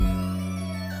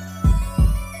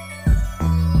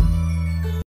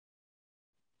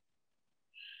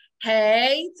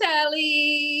Hey,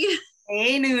 Tally.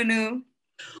 Hey, Nunu.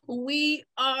 We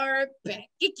are back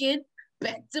again,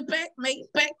 back to back, mate,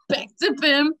 back to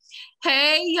Bim.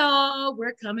 Hey, y'all.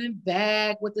 We're coming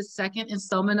back with the second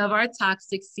installment of our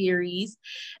Toxic series.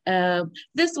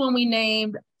 This one we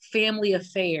named Family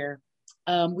Affair.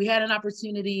 We had an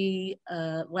opportunity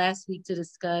last week to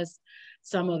discuss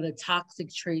some of the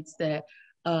toxic traits that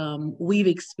we've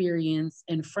experienced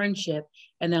in friendship.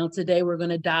 And now today we're going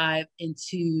to dive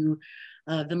into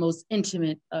the most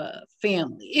intimate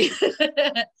family.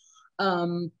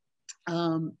 um,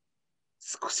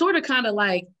 Sort of kind of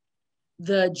like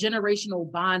the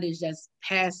generational bondage that's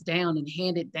passed down and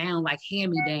handed down like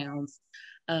hand-me-downs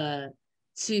uh,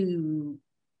 to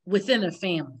within a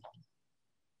family.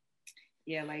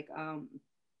 Yeah, like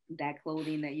that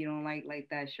clothing that you don't like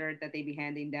that shirt that they be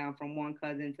handing down from one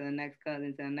cousin to the next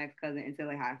cousin to the next cousin until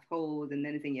it has holes and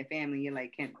then it's in your family. You're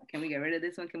like, can we get rid of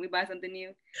this one? Can we buy something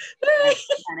new? That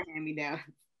kind of hand me down.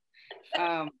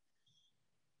 Um,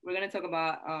 we're gonna talk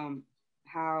about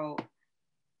how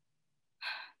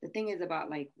the thing is about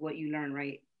like what you learn,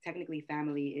 right? Technically,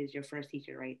 family is your first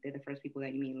teacher, right? They're the first people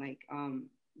that you meet. Like,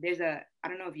 there's a I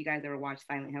don't know if you guys ever watched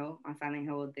Silent Hill. On Silent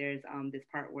Hill, there's this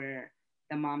part where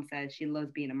the mom says she loves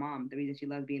being a mom. The reason she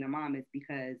loves being a mom is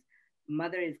because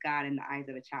mother is God in the eyes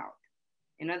of a child.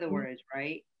 In other words,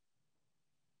 right?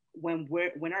 When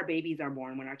our babies are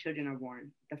born, when our children are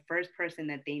born, the first person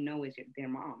that they know is their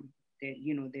mom. Their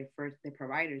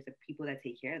providers, the people that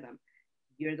take care of them.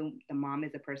 The mom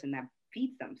is the person that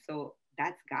feeds them. So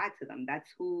that's God to them. That's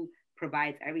who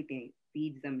provides everything,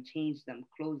 feeds them, changes them,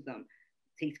 clothes them,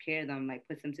 takes care of them, like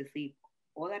puts them to sleep.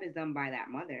 All that is done by that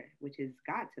mother, which is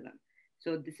God to them.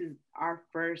 So this is our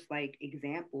first like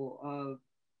example of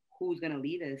who's gonna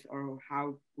lead us or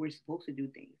how we're supposed to do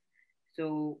things.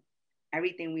 So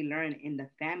everything we learn in the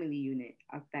family unit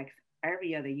affects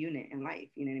every other unit in life.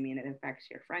 You know what I mean? It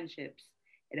affects your friendships.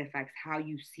 It affects how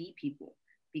you see people.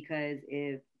 Because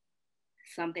if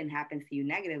something happens to you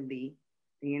negatively,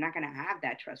 then you're not going to have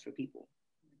that trust for people.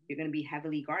 You're going to be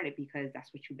heavily guarded because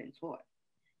that's what you've been taught.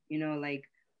 Like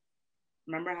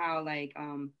remember how like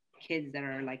kids that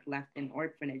are like left in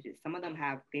orphanages, some of them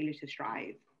have failure to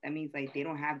strive. That means like they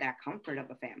don't have that comfort of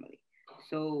a family.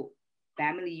 So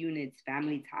family units,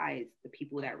 family ties, the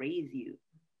people that raise you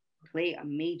play a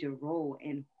major role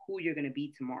in who you're going to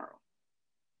be tomorrow.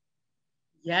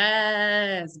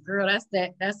 Yes, girl, that's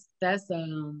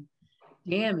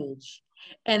damage.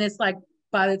 And it's like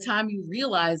by the time you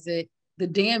realize it, the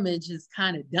damage is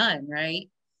kind of done, right?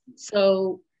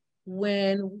 So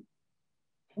when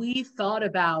we thought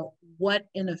about what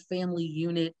in a family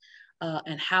unit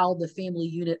and how the family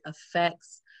unit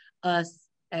affects us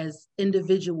as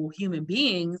individual human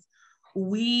beings,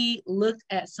 we looked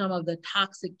at some of the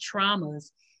toxic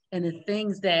traumas and the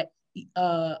things that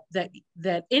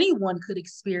anyone could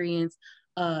experience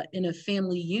in a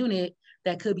family unit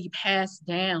that could be passed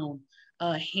down,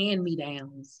 hand me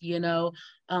downs,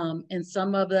 and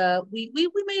some of the we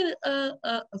made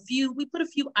a few, we put a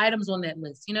few items on that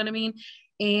list, you know what I mean?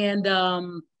 And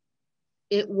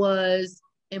it was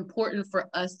important for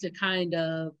us to kind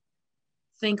of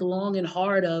think long and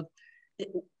hard of it.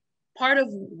 Part of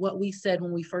what we said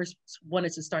when we first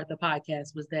wanted to start the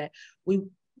podcast was that we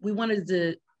wanted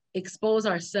to expose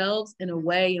ourselves in a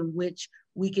way in which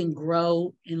we can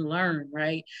grow and learn,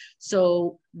 right?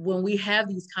 So when we have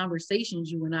these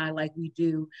conversations, you and I, like we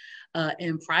do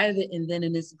in private and then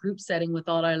in this group setting with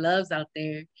all our loves out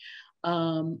there,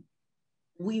 um,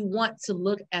 we want to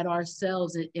look at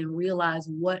ourselves and realize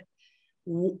what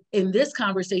in this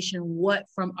conversation, what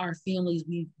from our families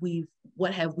we've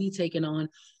what have we taken on,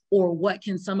 or what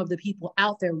can some of the people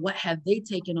out there, what have they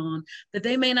taken on that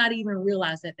they may not even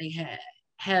realize that they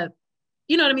have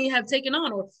you know what I mean, have taken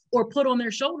on or put on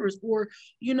their shoulders, or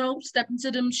step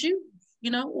into them shoes,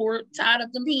 or tied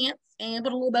up them pants and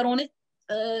put a little belt on it,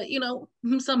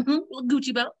 some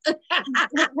Gucci belt.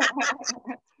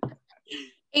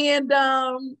 And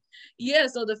yeah,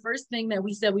 so the first thing that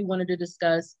we said we wanted to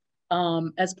discuss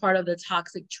as part of the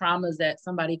toxic traumas that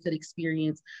somebody could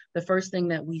experience, the first thing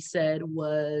that we said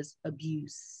was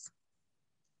abuse.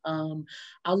 I'll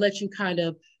let you kind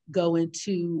of go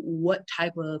into what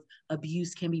type of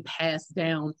abuse can be passed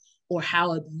down or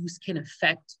how abuse can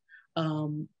affect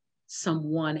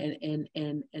someone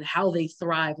and how they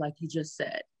thrive, like you just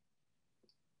said.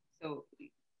 So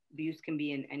abuse can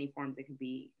be in any forms. It could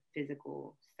be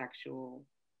physical, sexual,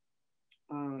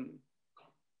 um,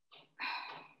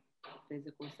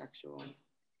 physical, sexual,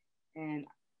 and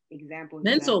examples of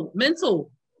that: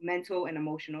 mental and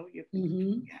emotional.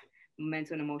 Mm-hmm. Yeah,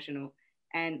 mental and emotional,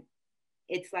 and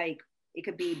it's like it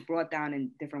could be brought down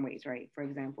in different ways, right? For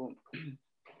example,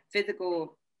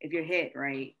 physical, if you're hit,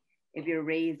 right? If you're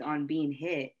raised on being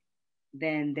hit,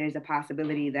 then there's a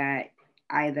possibility that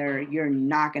either you're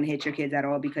not going to hit your kids at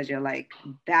all because you're like,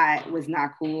 that was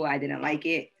not cool. I didn't like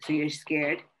it. So you're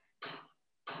scared.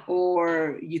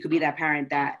 Or you could be that parent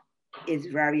that is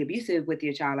very abusive with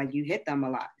your child. Like you hit them a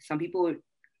lot. Some people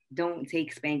don't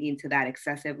take spanking to that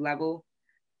excessive level,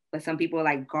 but some people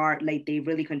like guard, like they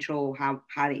really control how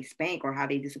they spank or how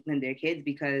they discipline their kids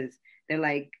because they're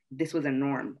like, this was a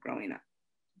norm growing up.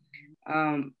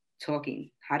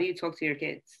 Talking, how do you talk to your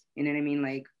kids? You know what I mean?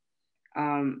 Like,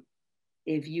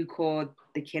 if you call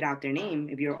the kid out their name,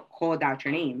 if you're called out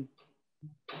your name,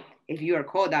 if you are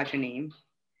called out your name,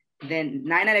 then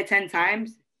 9 out of 10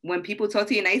 times when people talk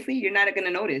to you nicely, you're not gonna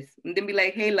notice. And then be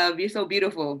like, hey love, you're so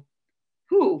beautiful.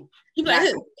 Who? You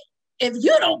like, if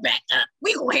you don't back up,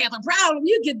 we gonna have a problem.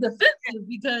 You get defensive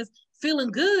because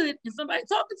feeling good and somebody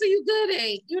talking to you good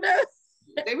ain't, you know?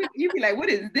 You'd be like, what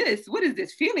is this? What is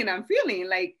this feeling I'm feeling?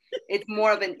 Like it's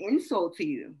more of an insult to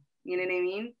you. You know what I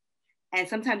mean? And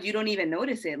sometimes you don't even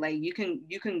notice it. Like you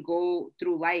can go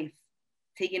through life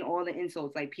taking all the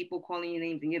insults, like people calling you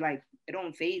names, and you're like, it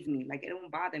don't faze me, like it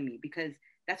don't bother me because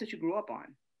that's what you grew up on.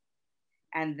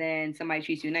 And then somebody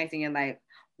treats you nice, and you're like,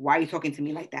 why are you talking to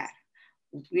me like that?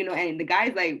 You know, and the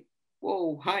guy's like,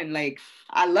 whoa, hun, like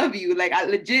I love you, like I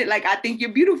legit, like I think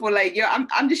you're beautiful, like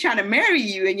I'm just trying to marry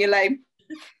you, and you're like,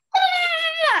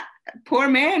 ah! Poor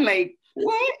man, like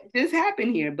what just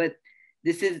happened here? But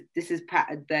this is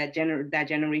that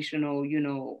generational, you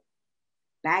know,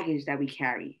 baggage that we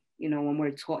carry, you know, when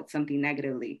we're taught something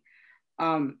negatively.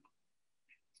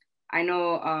 I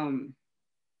know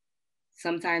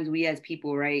sometimes we as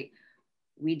people, right,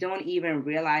 we don't even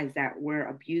realize that we're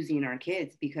abusing our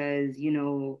kids because, you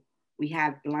know, we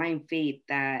have blind faith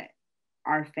that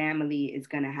our family is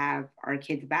going to have our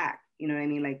kids back. You know what I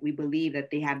mean? Like we believe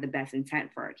that they have the best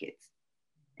intent for our kids.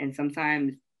 And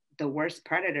sometimes the worst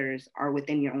predators are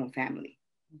within your own family.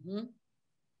 Mm-hmm.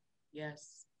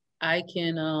 Yes, I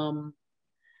can,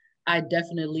 I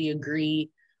definitely agree.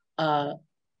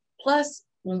 Plus,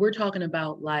 when we're talking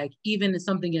about like even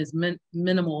something as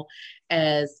minimal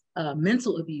as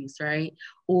mental abuse, right?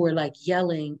 Or like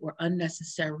yelling or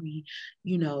unnecessary,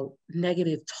 you know,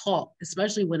 negative talk,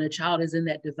 especially when a child is in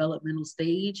that developmental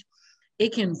stage,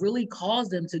 it can really cause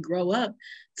them to grow up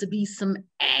to be some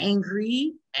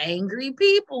angry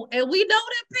people. And we know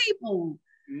them people.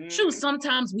 Shoot,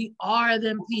 sometimes we are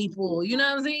them people, you know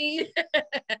what I'm saying?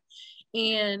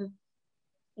 And,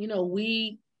 you know,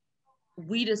 we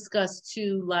discussed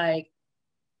too, like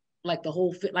the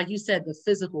whole fit, like you said, the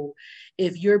physical.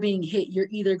 If you're being hit, you're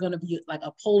either going to be like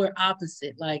a polar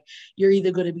opposite. Like you're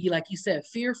either going to be, like you said,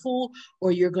 fearful,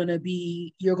 or you're going to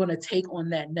take on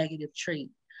that negative trait.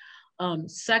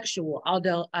 Sexual, I'll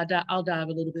dive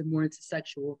a little bit more into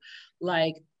sexual.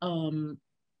 Like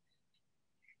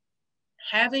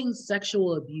having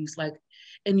sexual abuse, like,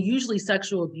 and usually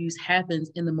sexual abuse happens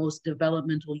in the most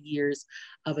developmental years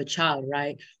of a child,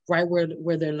 right? Right,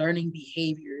 where they're learning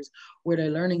behaviors, where they're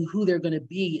learning who they're going to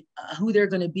be. Who they're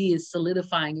going to be is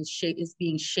solidifying, is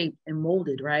being shaped and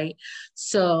molded, right?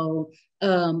 So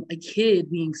a kid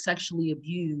being sexually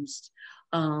abused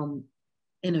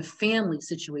in a family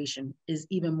situation is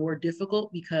even more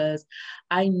difficult, because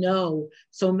I know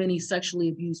so many sexually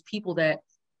abused people that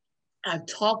I've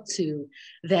talked to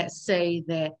that say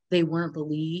that they weren't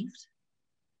believed,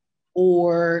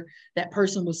 or that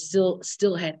person was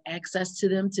still had access to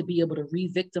them to be able to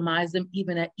re-victimize them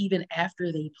even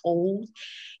after they told,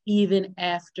 even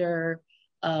after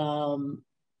the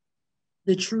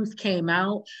truth came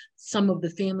out. Some of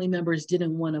the family members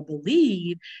didn't want to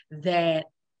believe that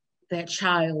that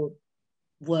child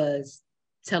was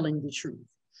telling the truth.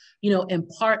 You know, and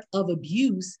part of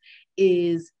abuse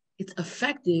is it's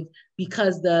effective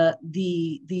because the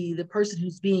person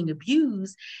who's being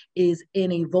abused is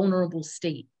in a vulnerable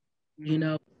state. You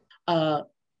know,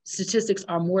 statistics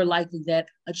are more likely that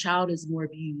a child is more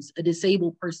abused, a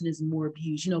disabled person is more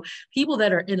abused, you know, people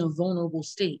that are in a vulnerable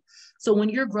state. So when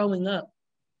you're growing up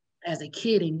as a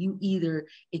kid and you either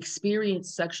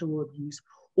experience sexual abuse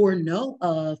or know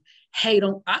of, hey,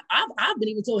 I've been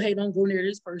even told, hey, don't go near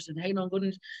this person. Hey, don't go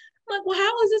near. I'm like, well,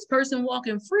 how is this person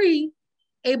walking free,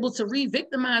 able to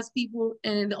re-victimize people?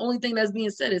 And the only thing that's being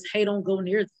said is, hey, don't go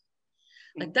near them.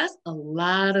 Like, that's a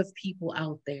lot of people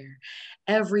out there.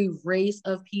 Every race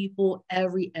of people,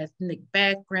 every ethnic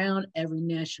background, every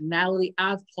nationality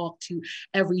I've talked to,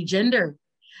 every gender,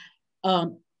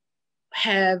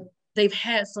 they've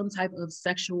had some type of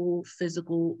sexual,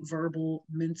 physical, verbal,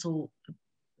 mental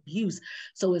abuse.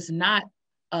 So it's not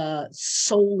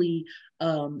solely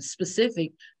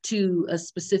specific to a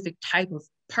specific type of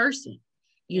person,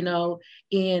 you know,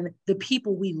 and the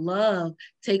people we love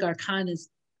take our kindness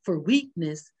for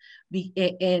weakness,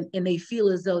 and they feel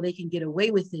as though they can get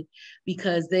away with it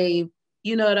because they've,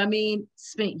 you know what I mean,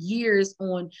 spent years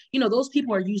on, you know, those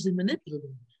people are usually manipulative.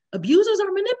 Abusers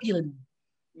are manipulative.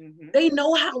 Mm-hmm. They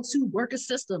know how to work a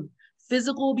system.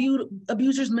 Physical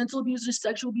abusers, mental abusers,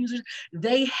 sexual abusers,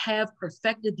 they have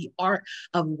perfected the art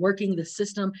of working the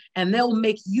system, and they'll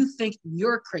make you think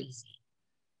you're crazy.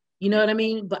 You know what I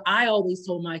mean? But I always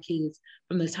told my kids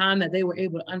from the time that they were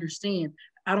able to understand,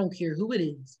 I don't care who it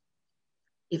is.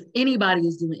 If anybody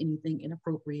is doing anything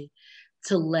inappropriate,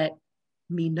 to let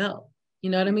me know. You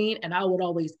know what I mean? And I would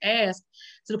always ask,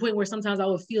 to the point where sometimes I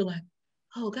would feel like,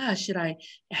 oh gosh, should I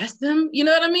ask them? You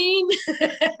know what I mean?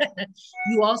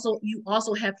 You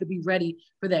also have to be ready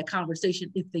for that conversation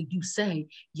if they do say,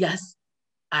 yes,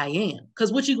 I am.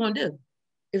 Because what you gonna do?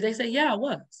 If they say, yeah, I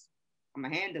was. I'm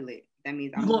gonna handle it. That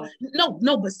means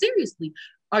no, but seriously,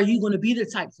 are you gonna be the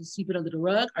type to sweep it under the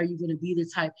rug? Are you gonna be the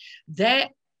type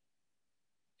that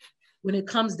when it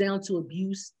comes down to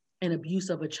abuse and abuse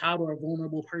of a child or a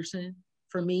vulnerable person,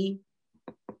 for me,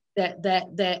 that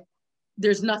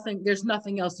there's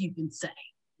nothing else you can say.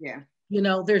 Yeah. You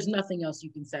know, there's nothing else you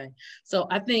can say. So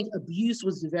I think abuse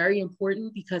was very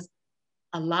important because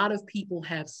a lot of people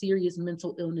have serious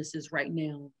mental illnesses right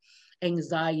now,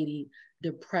 anxiety,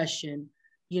 depression,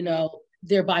 you know,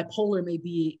 their bipolar may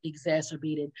be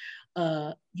exacerbated.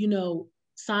 You know,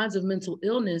 signs of mental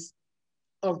illness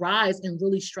arise in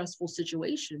really stressful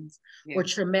situations or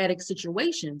traumatic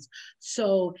situations.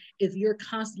 So if you're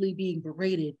constantly being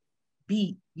berated,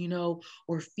 beat, you know,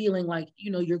 or feeling like,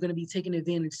 you know, you're going to be taken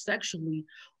advantage sexually,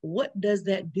 what does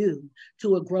that do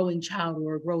to a growing child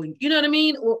or a growing, you know what I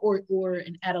mean? Or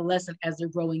an adolescent as they're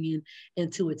growing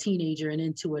into a teenager and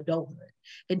into adulthood?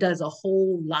 It does a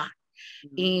whole lot.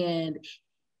 Mm-hmm. And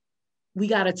we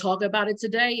got to talk about it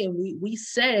today. And we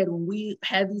said when we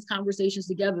had these conversations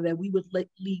together that we would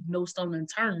leave no stone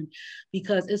unturned,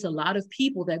 because it's a lot of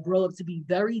people that grow up to be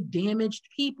very damaged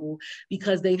people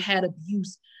because they've had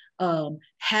abuse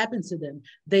happen to them.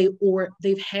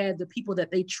 They've had the people that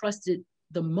they trusted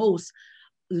the most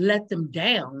let them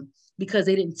down because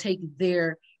they didn't take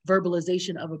their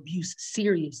verbalization of abuse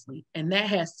seriously. And that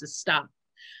has to stop,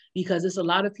 because it's a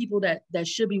lot of people that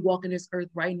should be walking this earth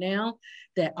right now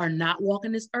that are not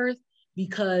walking this earth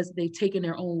because they've taken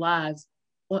their own lives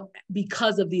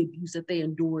because of the abuse that they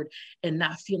endured and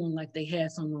not feeling like they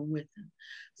had someone with them.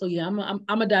 So yeah, I'm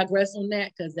gonna digress on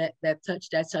that because that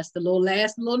touched the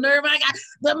last little nerve I got,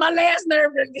 but my last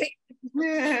nerve,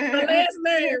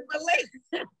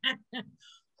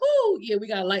 Whoo, yeah, we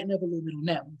gotta lighten up a little bit on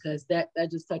that one because that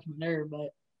just touched my nerve.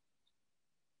 But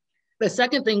the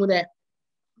second thing with that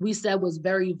we said was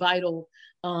very vital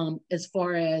as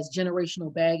far as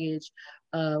generational baggage.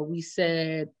 We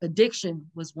said addiction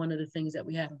was one of the things that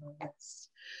we had on our list.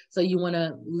 So you want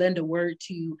to lend a word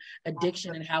to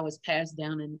addiction and how it's passed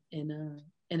down in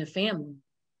a family.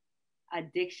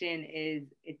 Addiction is,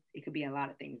 it could be a lot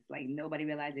of things. Like nobody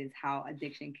realizes how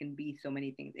addiction can be so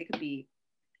many things. It could be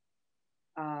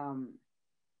what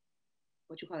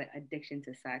you call it, addiction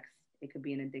to sex. It could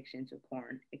be an addiction to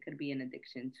porn. It could be an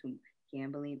addiction to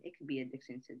gambling. It could be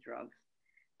addiction to drugs.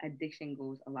 Addiction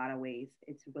goes a lot of ways.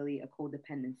 It's really a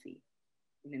codependency.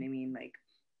 You know what I mean? Like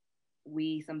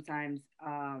we sometimes,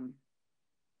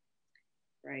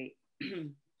 right,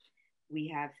 we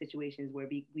have situations where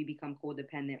we become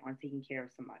codependent on taking care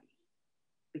of somebody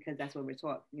because that's what we're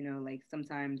taught. You know, like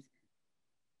sometimes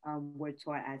we're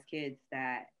taught as kids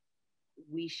that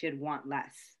we should want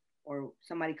less, or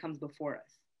somebody comes before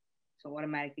us. So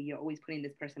automatically you're always putting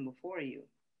this person before you.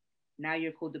 Now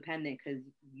you're codependent because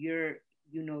you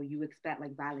expect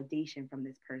like validation from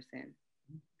this person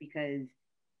because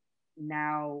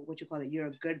now what you call it, you're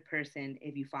a good person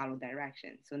if you follow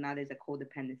direction. So now there's a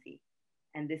codependency.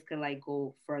 And this could like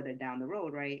go further down the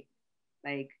road, right?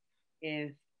 Like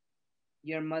if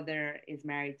your mother is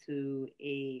married to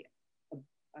a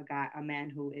man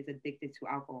who is addicted to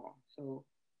alcohol. So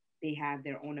they have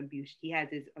their own abuse. He has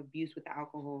his abuse with the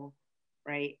alcohol,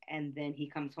 right? And then he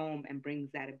comes home and brings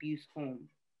that abuse home.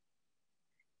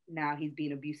 Now he's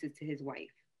being abusive to his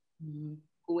wife,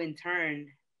 who in turn,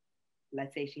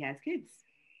 let's say she has kids.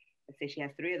 Let's say she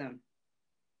has 3 of them,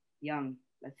 young.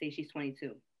 Let's say she's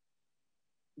 22.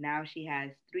 Now she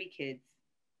has 3 kids,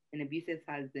 an abusive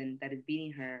husband that is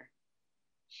beating her.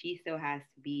 She still has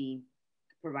to be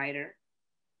the provider.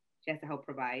 She has to help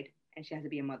provide, and she has to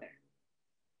be a mother.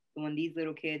 So when these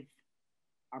little kids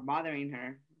are bothering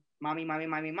her, mommy, mommy,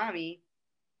 mommy, mommy,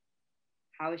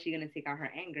 how is she going to take out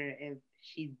her anger if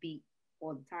she's beat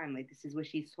all the time? Like, this is what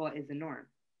she's taught is the norm.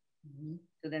 Mm-hmm.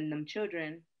 So then them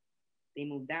children, they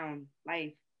move down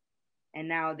life, and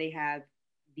now they have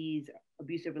these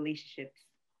abusive relationships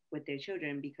with their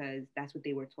children because that's what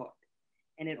they were taught.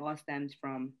 And it all stems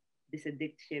from this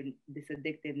addictive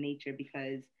nature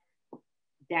because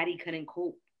daddy couldn't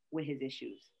cope with his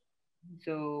issues.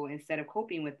 So instead of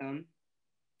coping with them,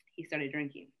 he started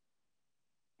drinking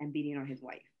and beating on his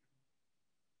wife.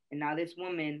 And now this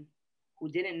woman who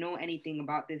didn't know anything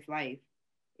about this life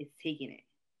is taking it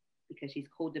because she's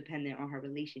codependent on her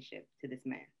relationship to this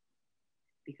man.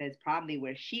 Because probably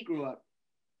where she grew up,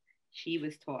 she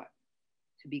was taught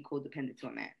to be codependent to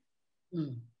a man.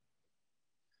 Mm.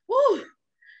 Woo!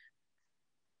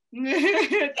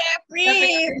 Tap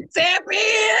in, tap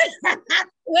in.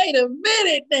 Wait a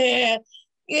minute there.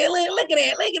 Yeah, look at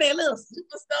that little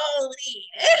superstar over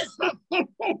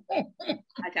there.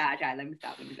 I try. Let me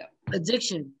stop.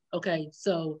 Addiction. Okay,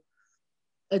 so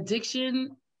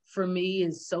addiction for me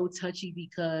is so touchy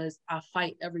because I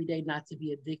fight every day not to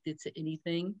be addicted to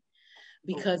anything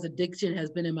because addiction has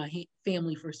been in my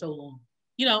family for so long.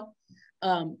 You know,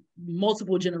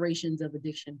 multiple generations of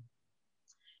addiction.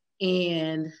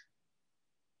 And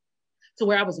to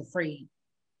where I was afraid.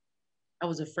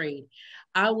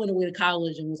 I went away to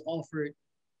college and was offered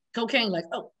cocaine, like,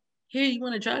 oh, here, you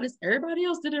want to try this? Everybody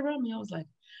else did it around me. I was like,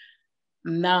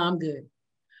 nah, I'm good.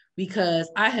 Because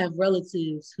I have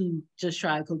relatives who just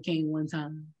tried cocaine one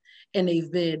time and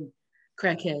they've been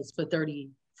crackheads for 30,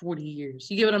 40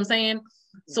 years. You get what I'm saying?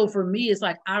 Yeah. So for me, it's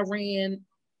like I ran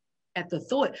at the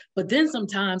thought, but then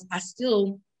sometimes I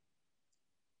still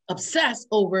obsess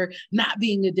over not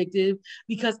being addictive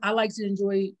because I like to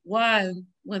enjoy wine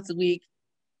once a week.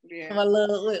 Yeah. My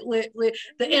love with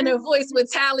the inner voice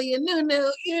with Tally and Nunu,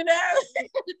 you know?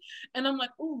 And I'm like,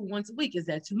 oh, once a week, is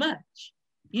that too much?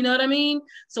 You know what I mean?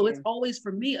 So yeah. It's always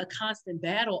for me a constant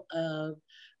battle of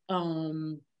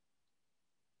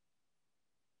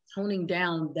toning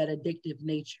down that addictive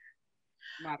nature.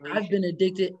 Moderation.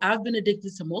 I've been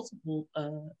addicted to multiple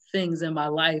things in my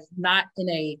life, not in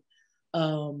a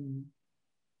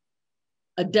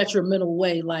detrimental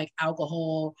way like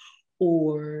alcohol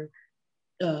or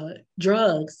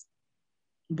drugs,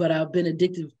 but I've been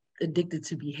addicted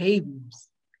to behaviors.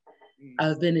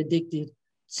 I've been addicted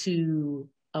to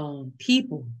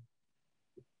people,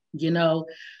 you know,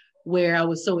 where I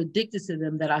was so addicted to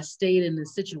them that I stayed in a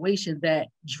situation that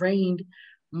drained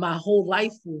my whole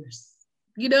life force.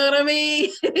 You know what I mean?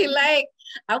 Like,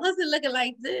 I wasn't looking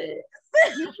like this. I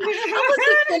wasn't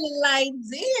feeling like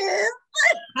this.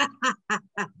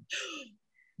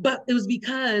 But it was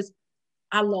because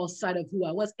I lost sight of who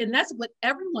I was. And that's what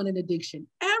everyone that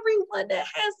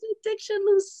has addiction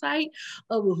lose sight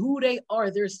of who they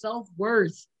are, their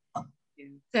self-worth. Yeah.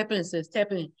 Tap in, sis,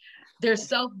 tap in. Their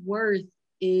self-worth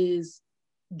is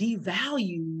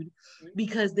devalued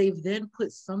because they've then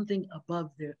put something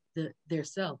above their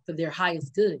self for their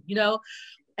highest good. You know,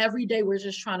 every day we're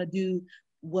just trying to do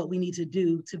what we need to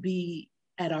do to be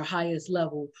at our highest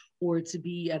level or to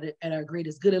be at our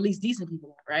greatest good, at least decent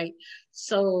people, right?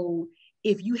 So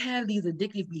if you have these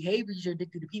addictive behaviors, you're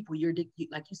addicted to people, you're addicted,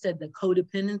 like you said, the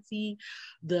codependency,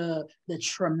 the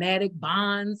traumatic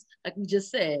bonds, like we just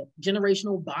said,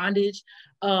 generational bondage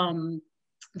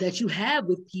that you have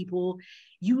with people,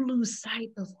 you lose sight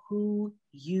of who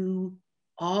you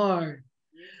are.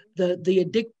 The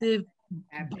addictive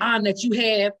bond that you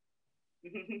have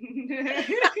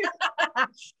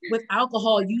with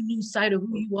alcohol, you lose sight of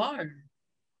who you are.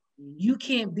 You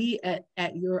can't be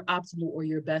at your optimal or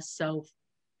your best self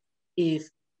if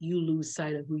you lose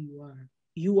sight of who you are.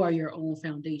 You are your own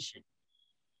foundation.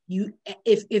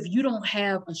 If you don't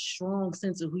have a strong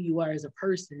sense of who you are as a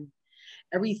person,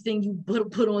 everything you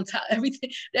put on top,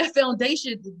 everything, that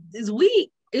foundation is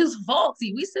weak, is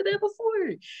faulty. We said that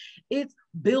before. It's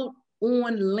built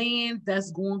on land that's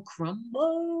going to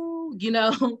crumble, you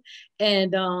know,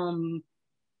 and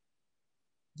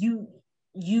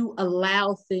you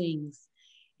allow things,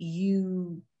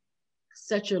 you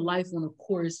set your life on a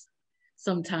course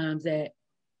sometimes that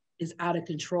is out of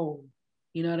control.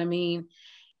 You know what I mean?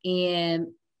 And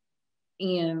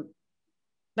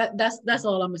that's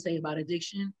all I'm gonna say about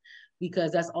addiction,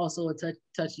 because that's also a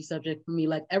touchy subject for me.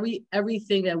 Like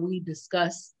everything that we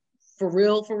discuss for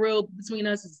real between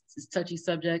us is touchy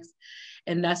subjects,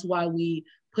 and that's why we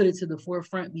put it to the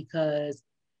forefront, because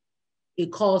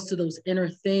it calls to those inner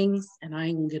things, and I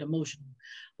ain't gonna get emotional,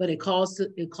 but it calls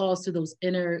to those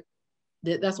inner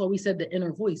That's why we said the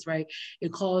inner voice, right?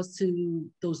 It calls to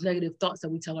those negative thoughts that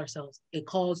we tell ourselves. It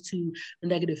calls to the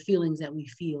negative feelings that we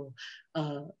feel,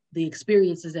 the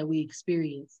experiences that we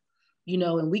experience,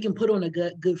 and we can put on a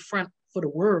good front for the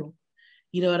world.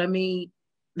 You know what I mean?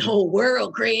 The whole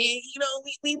world, Craig.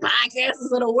 We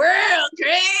podcasters of the world,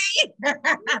 Craig.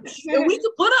 And we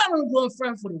can put on a good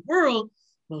front for the world,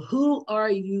 but who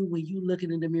are you when you looking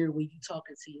in the mirror, when you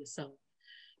talking to yourself?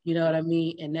 You know what I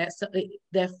mean? And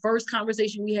that first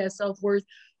conversation we had, self-worth,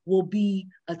 will be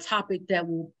a topic that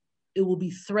will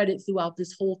be threaded throughout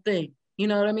this whole thing. You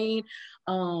know what I mean?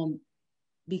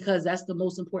 Because that's the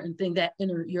most important thing,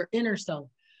 your inner self,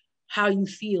 how you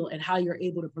feel and how you're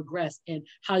able to progress and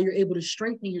how you're able to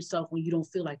strengthen yourself when you don't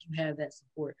feel like you have that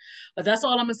support. But that's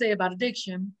all I'm gonna say about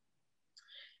addiction.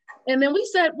 And then we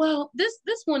said, well, this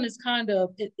one is kind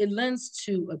of, it lends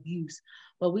to abuse,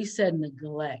 but we said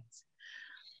neglect.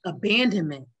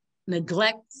 Abandonment,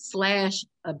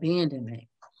 neglect/abandonment.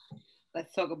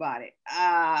 Let's talk about it.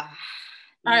 All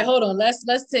right, hold on. Let's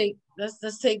take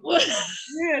one.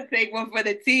 We're gonna take one for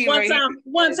the team. One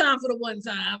time for the one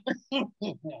time.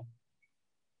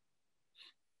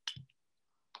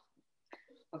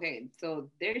 Okay,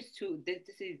 so there's two. This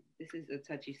is a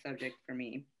touchy subject for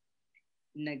me.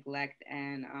 Neglect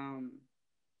and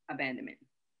abandonment.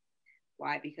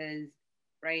 Why? Because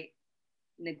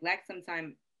neglect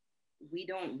sometimes we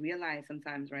don't realize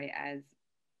sometimes, right? As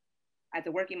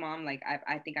a working mom, like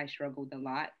I think I struggled a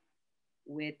lot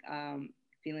with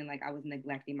feeling like I was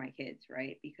neglecting my kids,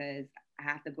 right? Because I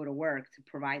have to go to work to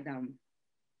provide them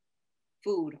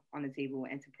food on the table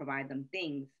and to provide them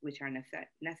things which are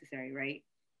necessary, right?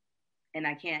 And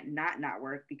I can't not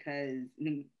work because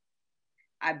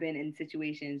I've been in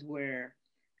situations where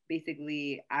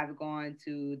basically I've gone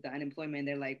to the unemployment.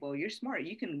 They're like, well, you're smart,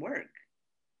 you can work.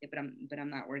 Yeah, but I'm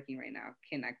not working right now.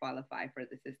 Can I qualify for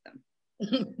the system?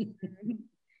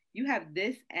 You have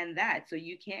this and that, so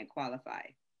you can't qualify.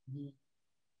 Mm-hmm.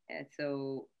 And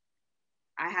so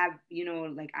I have,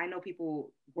 I know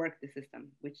people work the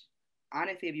system, which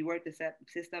honestly, if you work the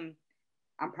system,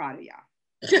 I'm proud of y'all.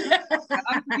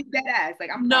 I'm dead ass.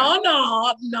 Like I'm no.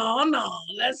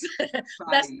 Let's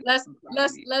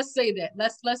say that.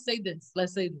 Let's say this.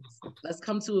 Let's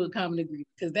come to a common agreement,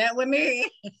 because that one there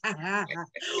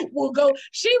will go.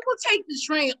 She will take the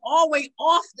train all the way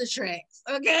off the tracks.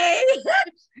 Okay,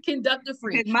 conductor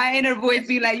free. My inner voice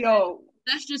be like, yo.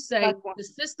 Let's just say the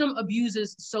system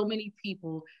abuses so many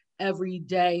people every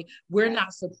day. We're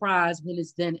not surprised when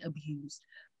it's then abused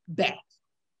back.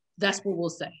 That's what we'll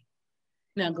say.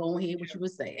 Now go ahead, what you were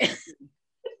saying.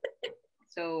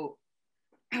 So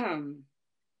I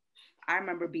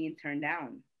remember being turned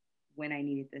down when I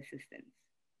needed the assistance.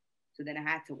 So then I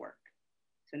had to work.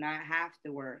 So now I have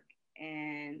to work,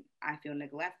 and I feel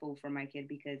neglectful for my kid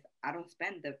because I don't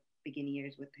spend the beginning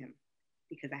years with him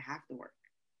because I have to work.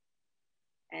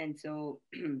 And so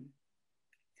to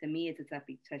me, it's a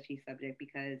touchy subject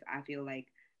because I feel like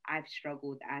I've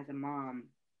struggled as a mom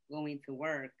going to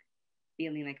work,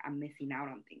 feeling like I'm missing out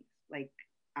on things, like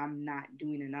I'm not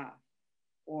doing enough,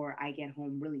 or I get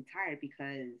home really tired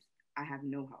because I have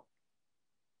no help.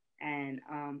 And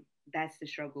that's the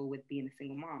struggle with being a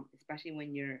single mom, especially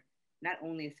when you're not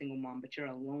only a single mom, but you're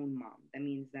a lone mom. That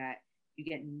means that you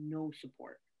get no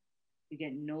support. You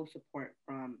get no support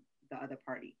from the other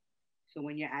party. So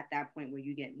when you're at that point where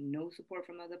you get no support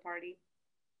from the other party,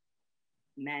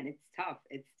 man, it's tough.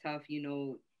 It's tough,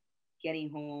 getting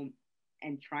home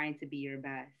and trying to be your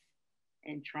best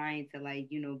and trying to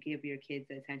give your kids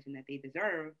the attention that they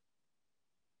deserve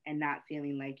and not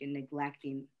feeling like you're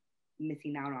neglecting,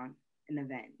 missing out on an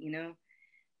event.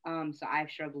 So I've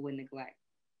struggled with neglect.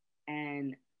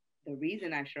 And the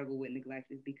reason I struggle with neglect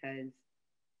is because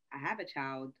I have a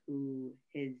child who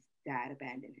his dad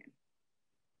abandoned him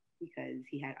because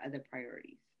he had other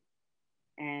priorities.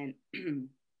 And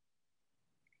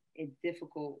it's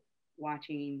difficult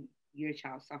watching your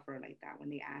child suffer like that when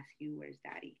they ask you, where's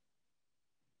daddy?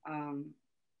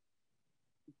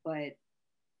 But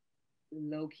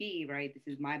low key, right? This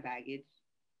is my baggage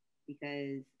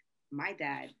because my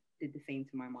dad did the same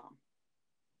to my mom.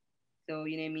 So,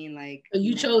 you know what I mean? Like, so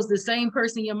you chose the same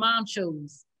person your mom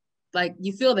chose. Like,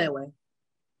 you feel that way.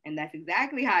 And that's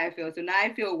exactly how I feel. So now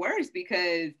I feel worse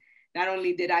because not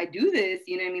only did I do this,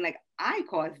 you know what I mean? Like, I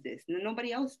caused this, and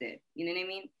nobody else did. You know what I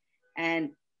mean?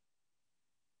 And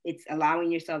it's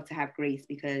allowing yourself to have grace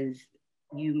because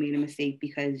you made a mistake,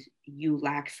 because you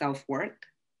lack self-worth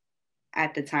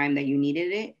at the time that you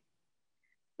needed it.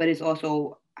 But it's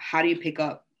also, how do you pick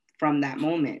up from that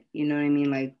moment? You know what I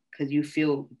mean? Like, because you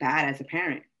feel bad as a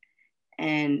parent.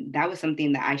 And that was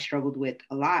something that I struggled with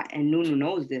a lot. And Nunu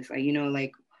knows this. Like, you know,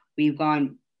 like we've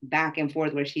gone back and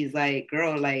forth where she's like,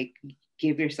 girl, like,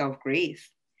 give yourself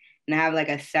grace. And I have like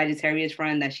a Sagittarius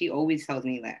friend that she always tells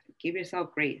me that, give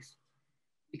yourself grace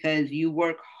because you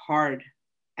work hard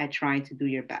at trying to do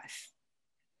your best.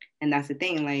 And that's the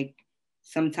thing. Like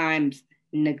sometimes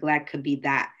neglect could be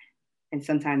that. And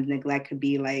sometimes neglect could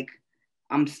be like,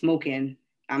 I'm smoking.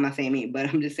 I'm not saying me, but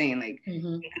I'm just saying like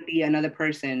it could be another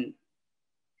person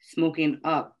smoking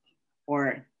up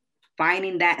or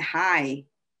finding that high,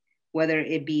 whether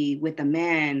it be with a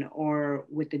man or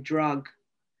with a drug,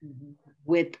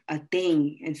 with a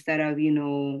thing instead of, you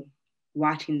know,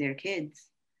 watching their kids.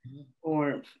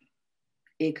 Or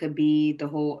it could be the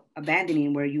whole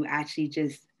abandoning where you actually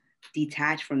just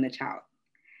detach from the child.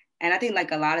 And I think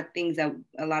like a lot of things that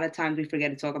a lot of times we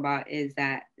forget to talk about is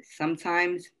that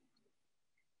sometimes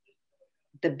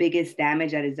the biggest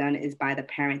damage that is done is by the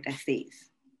parent that stays.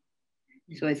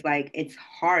 So it's like, it's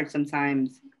hard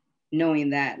sometimes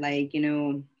knowing that, like, you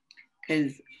know,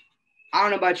 because I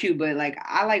don't know about you, but like,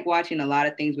 I like watching a lot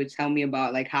of things which tell me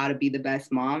about like how to be the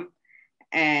best mom.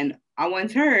 And I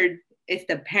once heard it's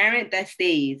the parent that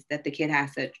stays that the kid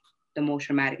has the most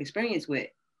traumatic experience with.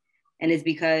 And it's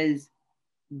because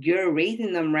you're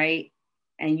raising them right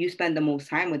and you spend the most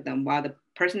time with them, while the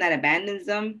person that abandons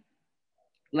them,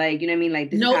 like, you know what I mean?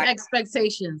 Like, this no is how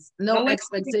expectations. No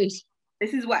expectations.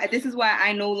 This is why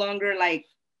I no longer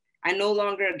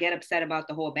get upset about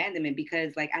the whole abandonment,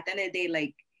 because like at the end of the day,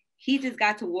 like he just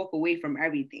got to walk away from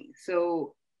everything.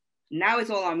 So now it's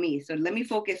all on me. So let me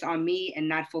focus on me and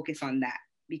not focus on that.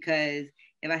 Because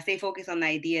if I stay focused on the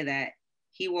idea that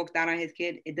he walked out on his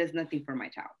kid, it does nothing for my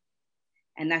child.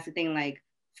 And that's the thing, like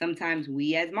sometimes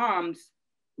we as moms,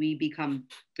 we become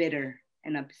bitter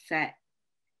and upset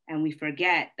and we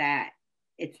forget that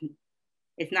it's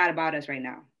not about us right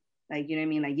now. Like, you know what I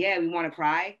mean? Like, yeah, we want to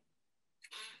cry.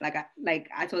 Like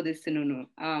I told this to Nunu.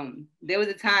 There was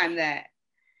a time that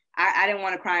I didn't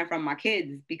want to cry in front of my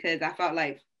kids because I felt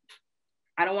like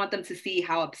I don't want them to see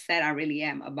how upset I really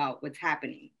am about what's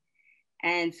happening.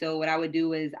 And so what I would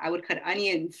do is I would cut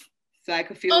onions so I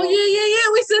could feel. Oh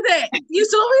yeah. We said that. You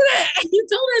told me that. You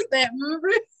told us that. Remember?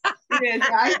 Yeah,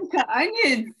 so I would cut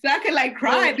onions so I could like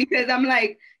cry because I'm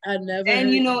like, I never.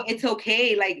 And you know, it's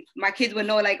okay. Like my kids would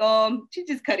know, like, oh, she's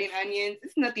just cutting onions.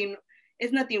 It's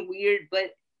nothing weird.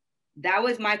 But that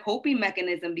was my coping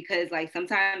mechanism because like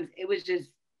sometimes it was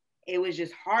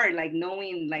just hard, like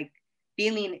knowing, like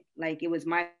feeling like it was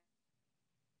my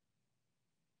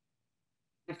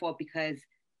fault because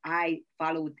I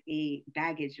followed a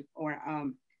baggage or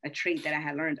a trait that I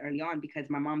had learned early on because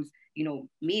my mom's, you know,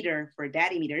 meter for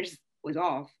daddy meters was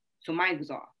off. So mine was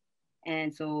off.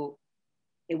 And so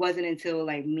it wasn't until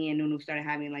like me and Nunu started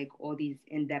having like all these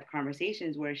in-depth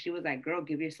conversations where she was like, girl,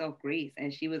 give yourself grace.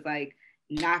 And she was like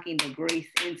knocking the grace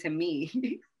into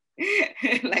me.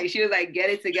 Like she was like, get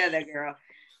it together, girl.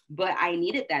 But I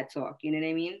needed that talk. You know what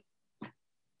I mean?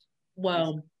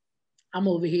 Well, I'm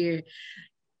over here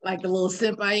like the little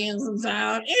simp I am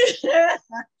sometimes.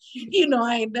 You know,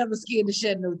 I ain't never scared to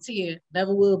shed no tear.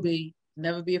 Never will be.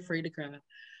 Never be afraid to cry.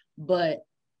 But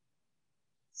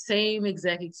same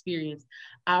exact experience.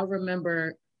 I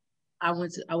remember I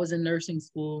was in nursing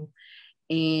school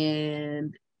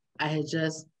and I had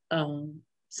just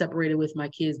separated with my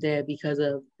kid's dad because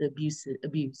of the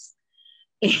abuse.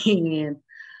 And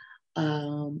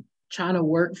trying to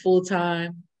work full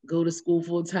time, go to school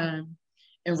full time,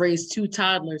 and raise two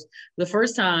toddlers. The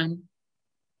first time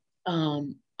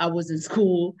I was in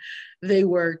school, they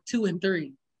were 2 and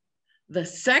 3. The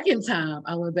second time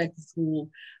I went back to school,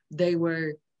 they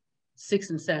were 6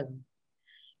 and 7.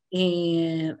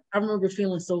 And I remember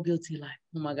feeling so guilty, like,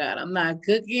 oh my God, I'm not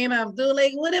cooking. I'm doing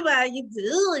like, what am I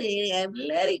doing? I'm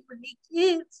letting my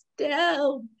kids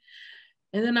down.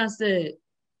 And then I said,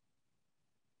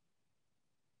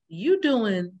 you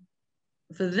doing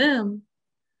for them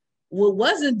what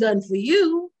wasn't done for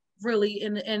you, really.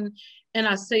 And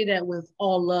I say that with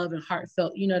all love and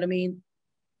heartfelt, you know what I mean?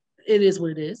 It is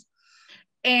what it is.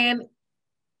 And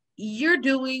you're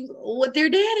doing what their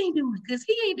dad ain't doing because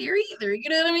he ain't there either. You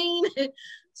know what I mean?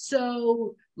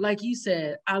 So, like you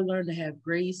said, I learned to have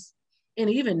grace. And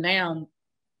even now,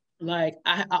 like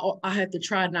I had to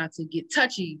try not to get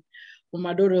touchy when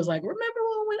my daughter was like, remember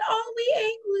when all we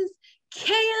ate was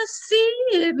KFC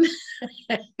and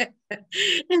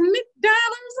McDonald's?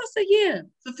 I said, yeah,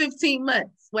 for 15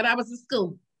 months when I was in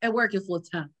school and working full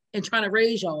time and trying to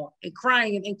raise y'all and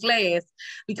crying in class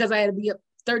because I had to be up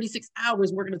 36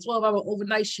 hours working a 12-hour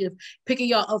overnight shift, picking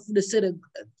y'all up from the center,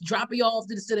 dropping y'all off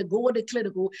to the center, going to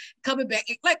clinical, coming back,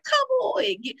 like, come on,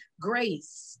 get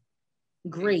grace.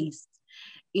 grace.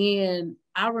 And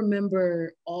I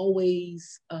remember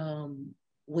always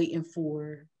waiting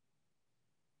for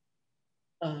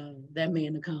that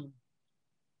man to come.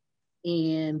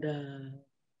 And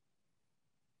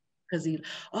because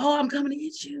oh, I'm coming to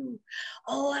get you.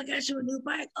 Oh, I got you a new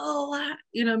bike. Oh,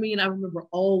 you know what I mean? I remember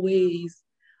always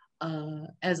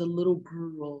as a little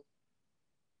girl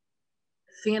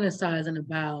fantasizing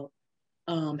about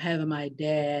having my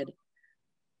dad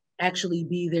actually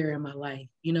be there in my life,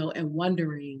 you know, and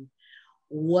wondering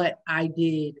what I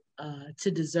did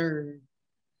to deserve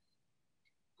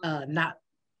not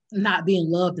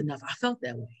being loved enough. I felt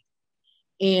that way.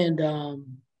 And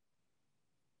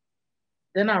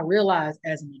then I realized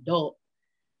as an adult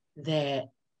that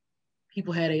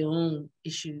people had their own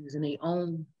issues and their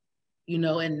own, you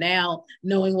know, and now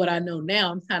knowing what I know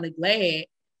now, I'm kind of glad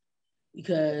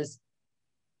because,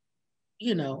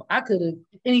 you know,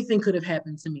 anything could have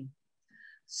happened to me.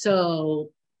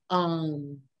 So,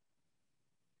 but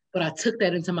I took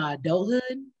that into my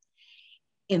adulthood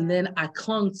and then I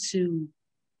clung to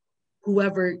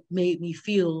whoever made me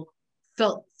fill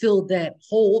that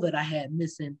hole that I had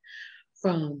missing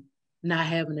from not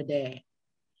having a dad.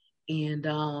 And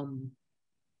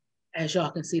as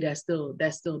y'all can see, that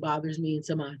still bothers me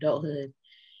into my adulthood.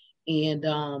 And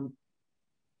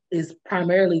is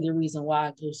primarily the reason why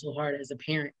I go so hard as a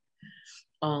parent.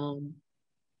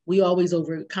 We always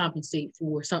overcompensate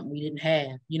for something we didn't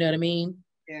have. You know what I mean?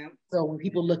 Yeah. So when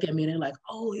people look at me, they're like,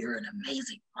 "Oh, you're an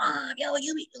amazing mom. Yo,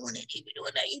 you be doing it. You be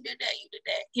doing that. You did that. You did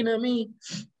that." You know what I mean?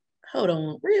 Hold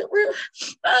on, real.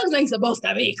 Bugs ain't supposed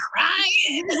to be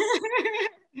crying.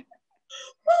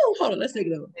 Oh, hold on, let's take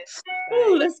it over.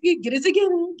 Oh, let's get it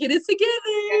together. Get it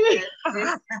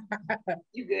together.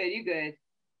 You good. You good.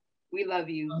 We love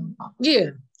you.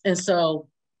 Yeah. And so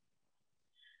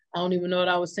I don't even know what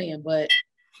I was saying, but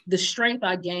the strength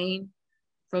I gained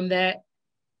from that,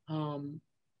 and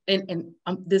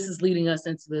this is leading us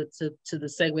into the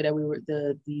segue that we were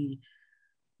the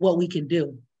what we can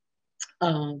do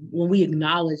when we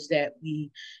acknowledge that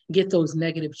we get those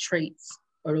negative traits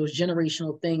or those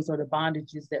generational things or the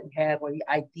bondages that we have or the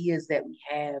ideas that we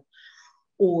have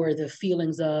or the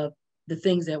feelings of the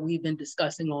things that we've been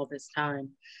discussing all this time.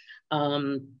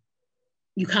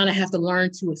 You kind of have to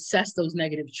learn to assess those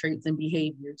negative traits and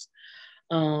behaviors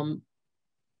and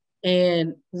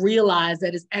realize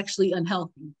that it's actually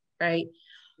unhealthy, right?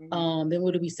 Then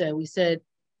what did we say? We said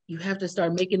you have to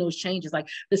start making those changes. Like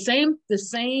the same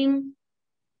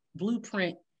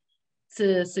blueprint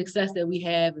to success that we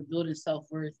have in building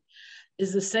self-worth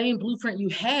is the same blueprint you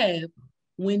have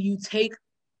when you take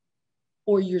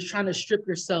or you're trying to strip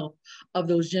yourself of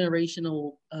those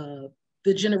generational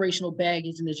the generational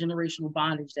baggage and the generational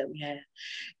bondage that we have.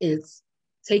 It's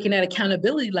taking that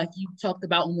accountability like you talked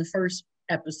about in the first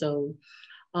episode,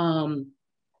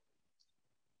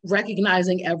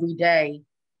 recognizing every day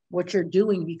what you're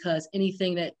doing, because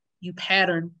anything that you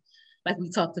pattern, like we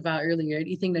talked about earlier,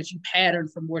 anything that you pattern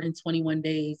for more than 21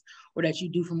 days or that you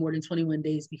do for more than 21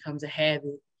 days becomes a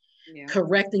habit. Yeah.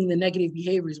 Correcting the negative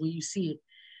behaviors when you see it.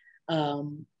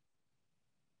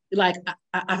 Like,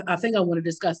 I think I want to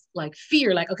discuss like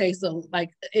fear. Like, okay, so like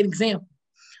an example.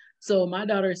 So my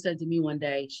daughter said to me one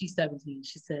day, she's 17,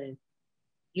 she said,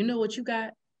 "You know what you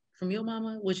got from your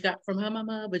mama, what you got from her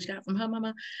mama, what you got from her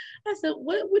mama?" I said,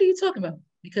 what are you talking about?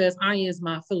 Because Anya is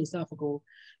my philosophical,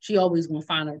 she always gonna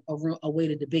find a way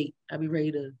to debate. I'll be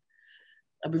ready to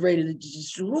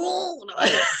just roll.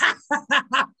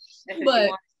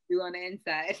 But do on the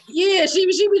inside. Yeah, she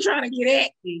be trying to get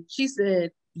at me. She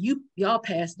said, y'all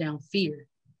pass down fear.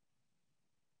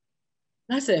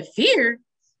 And I said, fear?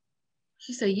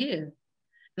 She said, yeah.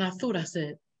 And I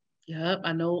said, yep,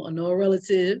 I know a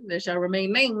relative that shall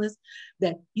remain nameless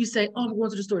that you say, "Oh, I'm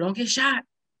going to the store, don't get shot.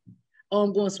 Oh,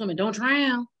 I'm going swimming, don't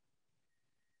drown.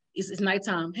 It's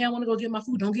nighttime. Hey, I want to go get my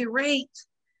food, don't get raped."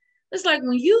 It's like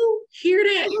when you hear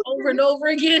that over and over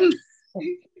again,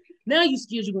 now you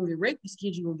scared you're gonna get raped, you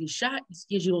scared you're gonna get shot, you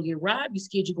scared you're gonna get robbed, you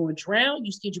scared you're gonna drown,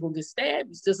 you scared you're gonna get stabbed,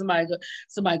 you still somebody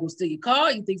gonna steal your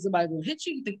car, you think somebody gonna hit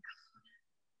you,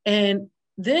 and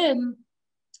then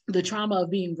the trauma of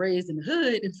being raised in the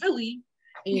hood in Philly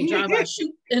and drive-by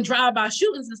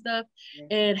shootings and stuff,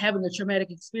 and having a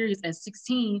traumatic experience at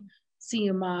 16,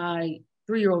 seeing my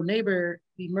 3-year-old neighbor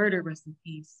be murdered, rest in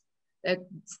peace,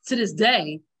 to this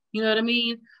day, you know what I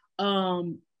mean?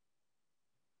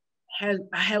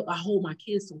 I hold my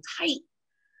kids so tight,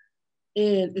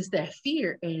 and it's that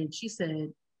fear. And she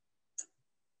said,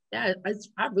 "Yeah,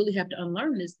 I really have to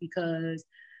unlearn this, because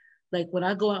like when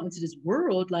I go out into this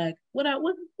world, like what I'm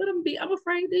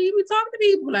afraid to even talk to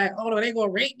people. Like, oh no, they gonna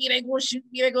rape me, they gonna shoot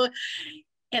me, they gonna."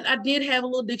 And I did have a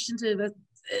little addiction to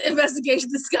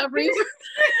investigation discovery.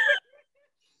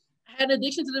 I had an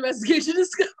addiction to the investigation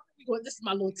discovery. Well, this is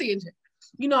my little tangent.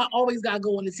 You know, I always gotta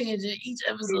go on a tangent each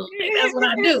episode. Like, that's what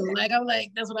I do. Like, I'm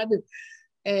like, that's what I do.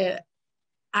 And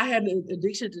I had an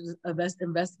addiction to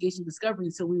investigation discovery.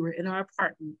 So we were in our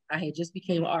apartment. I had just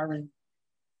became RN.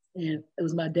 And it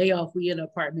was my day off. We in an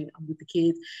apartment. I'm with the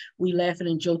kids. We laughing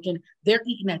and joking. They're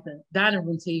eating at the dining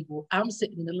room table. I'm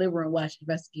sitting in the living room watching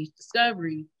Investigation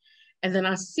Discovery. And then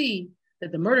I see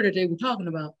that the murder that they were talking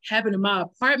about happened in my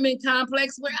apartment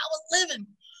complex where I was living.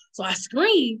 So I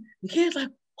screamed. The kids like,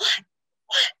 what?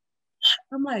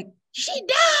 I'm like, she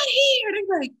died here.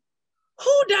 They're like,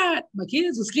 who died? My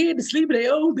kids were scared to sleep in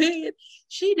their own bed.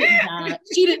 She didn't die.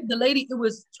 She didn't. The lady, it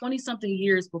was 20 something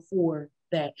years before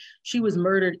that. She was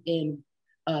murdered in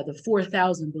the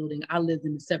 4000 building. I lived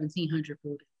in the 1700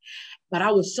 building. But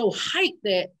I was so hyped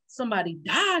that somebody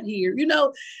died here, you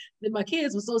know, that my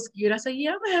kids were so scared. I said,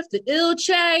 yeah, I'm gonna have to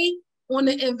ill-che on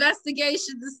the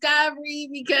investigation discovery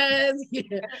because,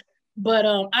 yeah. But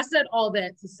I said all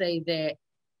that to say that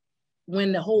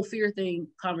when the whole fear thing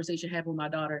conversation happened with my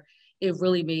daughter, it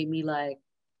really made me like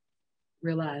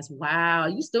realize, wow,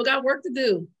 you still got work to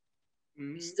do.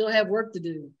 Mm-hmm. You still have work to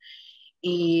do.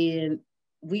 And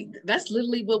that's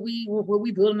literally what we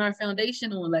building our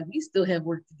foundation on. Like, we still have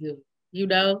work to do, you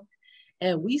know,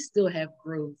 and we still have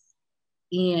growth.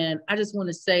 And I just want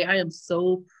to say, I am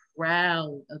so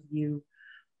proud of you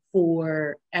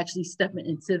for actually stepping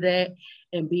into that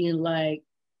and being like,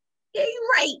 yeah, you're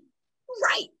right.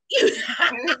 You're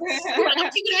like,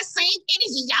 I'm keeping that same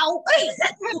energy, yo.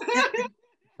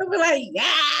 I'll be like,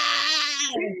 yeah.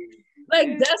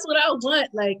 Like, that's what I want.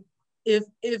 Like, if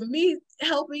me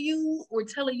helping you or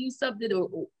telling you something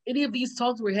or any of these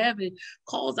talks we're having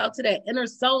calls out to that inner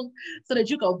self so that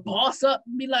you can boss up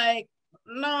and be like,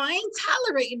 no, I ain't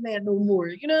tolerating that no more.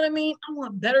 You know what I mean? I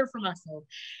want better for myself.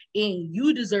 And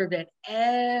you deserve that.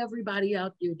 Everybody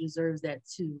out there deserves that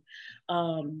too.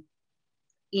 And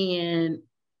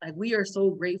like, we are so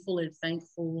grateful and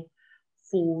thankful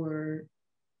for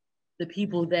the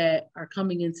people that are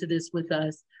coming into this with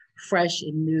us fresh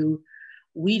and new.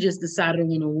 We just decided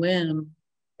on a whim.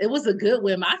 It was a good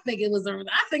whim. I think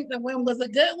the whim was a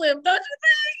good whim, don't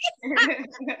you think?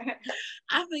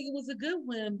 I think it was a good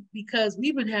whim because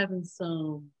we've been having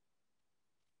some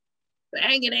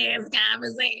banging ass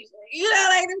conversations, you know,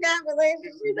 like the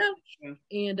conversations, you know?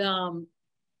 And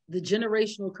the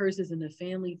generational curses and the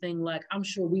family thing, like, I'm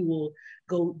sure we will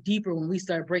go deeper when we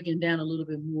start breaking down a little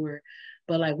bit more.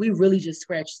 But like, we really just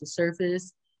scratched the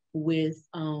surface with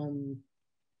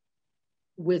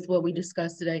what we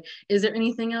discussed today. Is there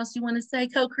anything else you want to say,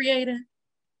 co-creator?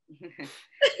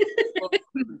 Well,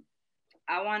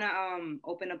 I want to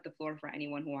open up the floor for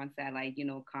anyone who wants to, like, you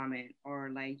know, comment or,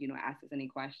 like, you know, ask us any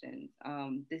questions.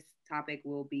 This topic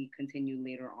will be continued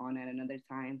later on at another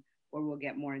time, where we'll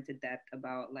get more into depth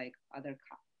about, like, other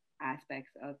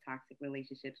aspects of toxic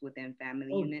relationships within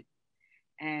family units.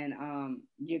 And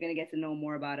you're going to get to know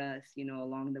more about us, you know,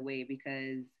 along the way,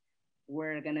 because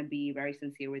we're going to be very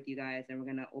sincere with you guys, and we're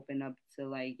going to open up to,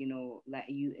 like, you know, let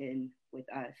you in with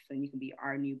us so you can be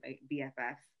our new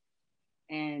BFFs.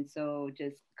 And so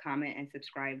just comment and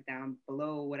subscribe down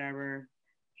below, whatever.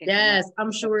 Yes,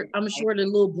 I'm sure the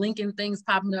little blinking things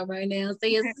popping up right now.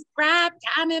 Say subscribe,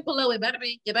 comment below. You better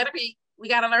be. We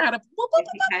got to learn how to.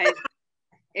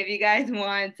 If you guys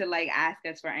want to, like, ask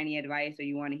us for any advice, or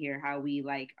you want to hear how we,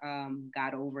 like,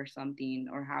 got over something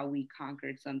or how we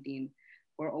conquered something,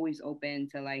 we're always open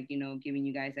to, like, you know, giving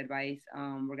you guys advice.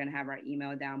 We're going to have our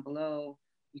email down below.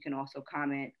 You can also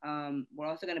comment. We're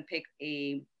also going to pick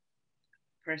a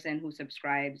person who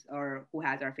subscribes or who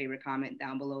has our favorite comment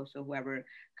down below. So whoever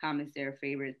comments their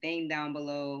favorite thing down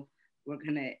below, we're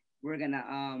gonna go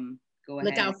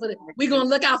ahead. We're gonna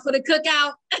look out for the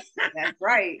cookout. That's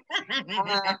right.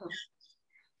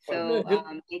 So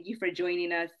thank you for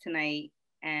joining us tonight,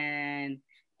 and,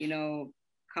 you know,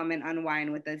 come and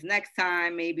unwind with us next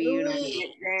time. Maybe, you know,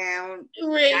 get down.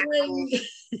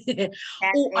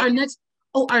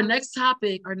 Our next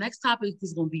topic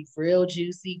is gonna be real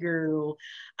juicy, girl.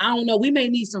 I don't know. We may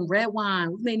need some red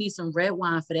wine. We may need some red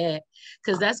wine for that,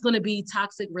 because that's gonna be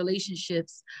toxic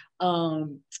relationships,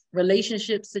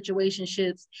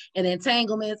 situationships, and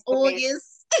entanglements. Okay. Oh,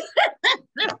 yes.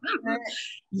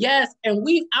 Yes, and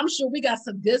I'm sure we got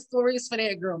some good stories for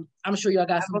that, girl. I'm sure y'all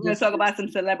got some. We're gonna talk about some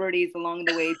celebrities along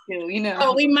the way too, you know.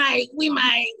 Oh, we might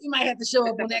have to show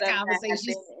up on that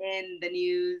conversation in the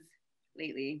news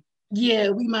lately. Yeah,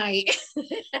 we might.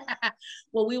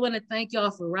 Well, we want to thank y'all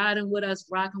for riding with us,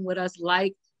 rocking with us.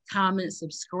 Like, comment,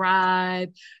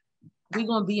 subscribe. We're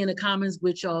going to be in the comments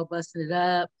with y'all, busting it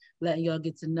up, letting y'all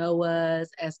get to know us,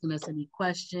 asking us any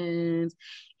questions.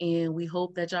 And we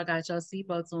hope that y'all got y'all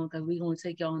seatbelts on, because we're going to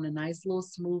take y'all on a nice little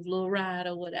smooth little ride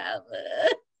or whatever.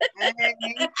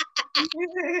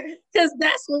 Because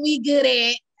that's what we good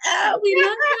at. We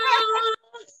love y'all.